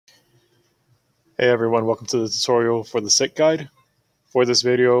Hey everyone, welcome to the tutorial for the SIK Guide. For this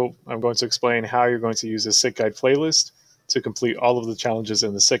video, I'm going to explain how you're going to use the SIK Guide playlist to complete all of the challenges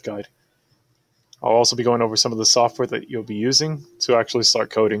in the SIK Guide. I'll also be going over some of the software that you'll be using to actually start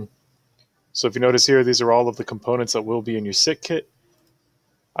coding. So if you notice here, these are all of the components that will be in your SIK kit.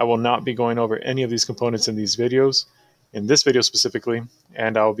 I will not be going over any of these components in these videos, in this video specifically,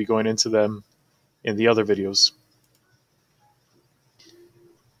 and I'll be going into them in the other videos.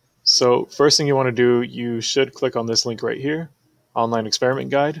 So first thing you want to do, you should click on this link right here, Online Experiment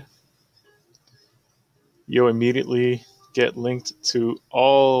Guide. You'll immediately get linked to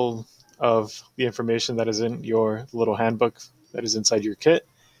all of the information that is in your little handbook that is inside your kit.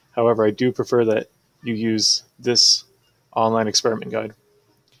 However, I do prefer that you use this Online Experiment Guide.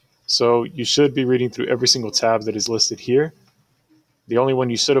 So you should be reading through every single tab that is listed here. The only one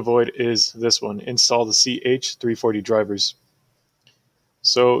you should avoid is this one, Install the CH340 drivers.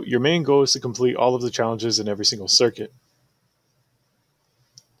 So your main goal is to complete all of the challenges in every single circuit.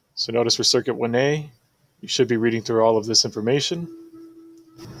 So notice for circuit 1A, you should be reading through all of this information.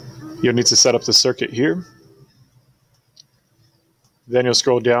 You'll need to set up the circuit here. Then you'll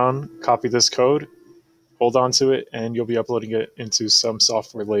scroll down, copy this code, hold on to it, and you'll be uploading it into some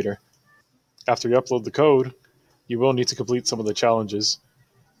software later. After you upload the code, you will need to complete some of the challenges.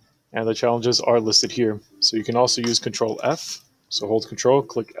 And the challenges are listed here. So you can also use Control F. So hold Control,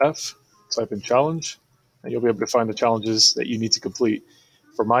 click F, type in challenge, and you'll be able to find the challenges that you need to complete.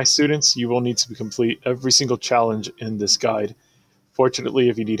 For my students, you will need to complete every single challenge in this guide. Fortunately,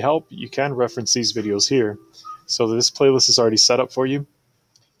 if you need help, you can reference these videos here. So this playlist is already set up for you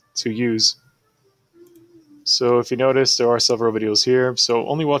to use. So if you notice, there are several videos here. So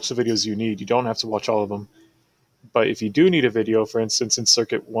only watch the videos you need. You don't have to watch all of them. But if you do need a video, for instance, in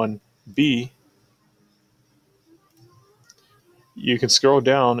circuit 1B, you can scroll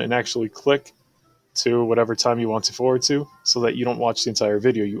down and actually click to whatever time you want to forward to so that you don't watch the entire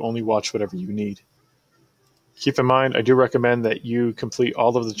video. You only watch whatever you need. Keep in mind, I do recommend that you complete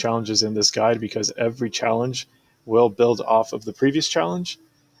all of the challenges in this guide because every challenge will build off of the previous challenge.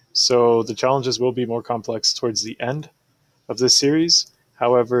 So the challenges will be more complex towards the end of this series.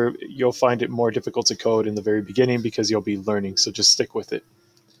 However, you'll find it more difficult to code in the very beginning because you'll be learning. So just stick with it.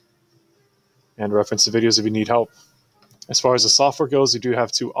 And reference the videos if you need help. As far as the software goes, you do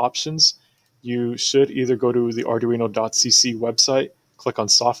have two options. You should either go to the arduino.cc website, click on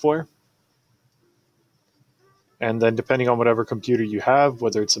software, and then depending on whatever computer you have,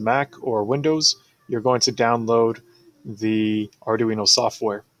 whether it's a Mac or Windows, you're going to download the Arduino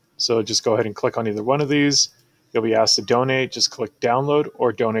software. So just go ahead and click on either one of these. You'll be asked to donate, just click download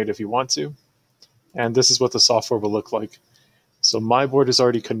or donate if you want to. And this is what the software will look like. So my board is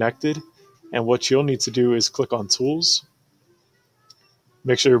already connected, and what you'll need to do is click on Tools.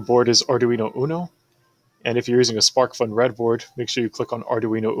 Make sure your board is Arduino Uno. And if you're using a SparkFun Red board, make sure you click on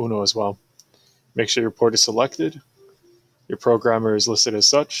Arduino Uno as well. Make sure your port is selected. Your programmer is listed as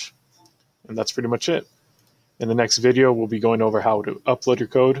such. And that's pretty much it. In the next video, we'll be going over how to upload your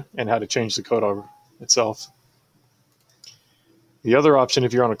code and how to change the code over itself. The other option,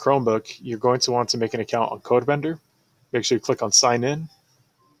 if you're on a Chromebook, you're going to want to make an account on Codebender. Make sure you click on Sign In.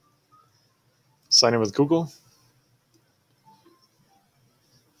 Sign in with Google.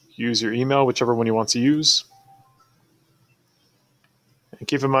 Use your email, whichever one you want to use. And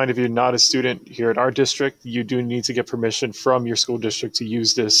keep in mind, if you're not a student here at our district, you do need to get permission from your school district to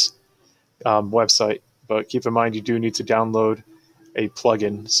use this website. But keep in mind, you do need to download a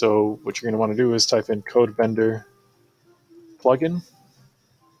plugin. So what you're going to want to do is type in Codebender plugin.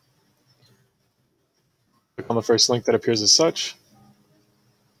 Click on the first link that appears as such.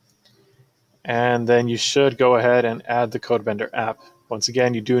 And then you should go ahead and add the Codebender app. Once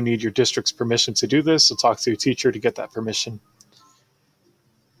again, you do need your district's permission to do this, so talk to your teacher to get that permission.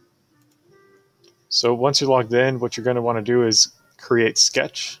 So once you're logged in, what you're going to want to do is create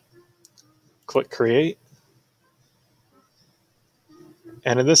Sketch. Click Create.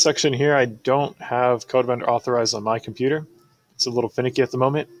 And in this section here, I don't have Codebender authorized on my computer. It's a little finicky at the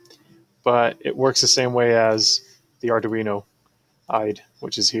moment, but it works the same way as the Arduino IDE,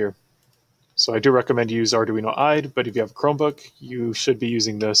 which is here. So I do recommend you use Arduino IDE, but if you have a Chromebook, you should be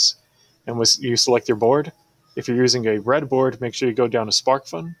using this. And when you select your board, if you're using a red board, make sure you go down to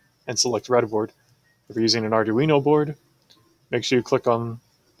SparkFun and select red board. If you're using an Arduino board, make sure you click on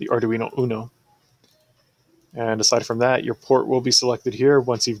the Arduino Uno. And aside from that, your port will be selected here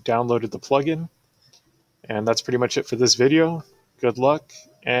once you've downloaded the plugin. And that's pretty much it for this video. Good luck,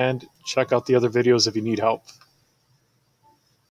 and check out the other videos if you need help.